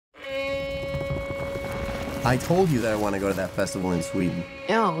I told you that I want to go to that festival in Sweden.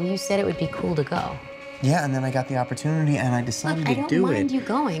 No, you said it would be cool to go. Yeah, and then I got the opportunity and I decided to do it. I don't mind you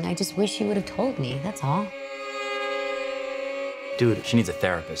going. I just wish you would have told me, that's all. Dude, she needs a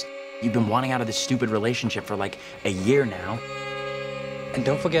therapist. You've been wanting out of this stupid relationship for like a year now. And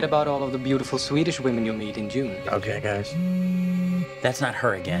don't forget about all of the beautiful Swedish women you'll meet in June. Okay, guys. That's not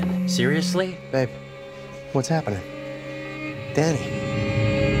her again. Seriously? Babe, what's happening? Dani.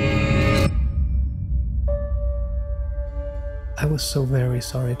 I was so very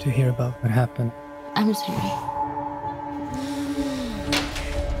sorry to hear about what happened. I'm sorry.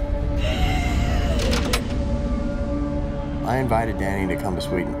 I invited Dani to come to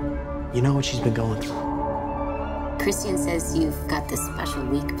Sweden. You know what she's been going through. Christian says you've got this special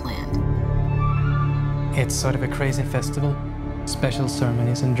week planned. It's sort of a crazy festival. Special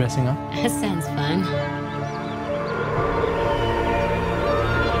ceremonies and dressing up. That sounds fun.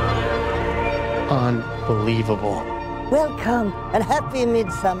 Unbelievable. Welcome and happy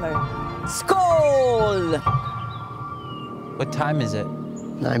Midsummer. Skål! What time is it?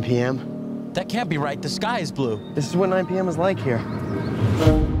 9 p.m. That can't be right. The sky is blue. This is what 9 p.m. is like here.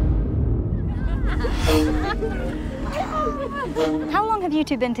 How long have you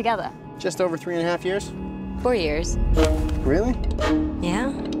two been together? Just over 3.5 years. 4 years. Really? Yeah?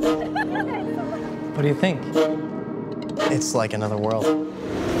 What do you think? It's like another world.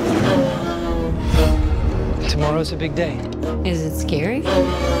 Tomorrow's a big day. Is it scary?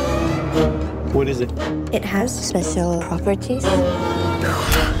 What is it? It has special properties.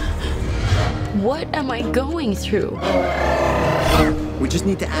 What am I going through? We just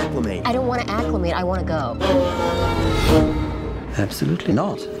need to acclimate. I don't want to acclimate, I want to go. Absolutely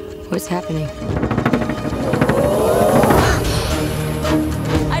not. What's happening?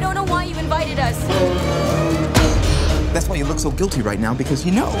 I don't know why you invited us. That's why you look so guilty right now, because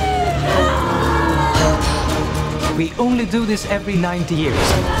you know. We only do this every 90 years.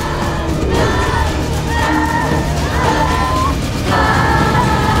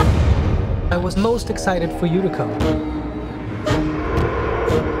 I was most excited for you to come.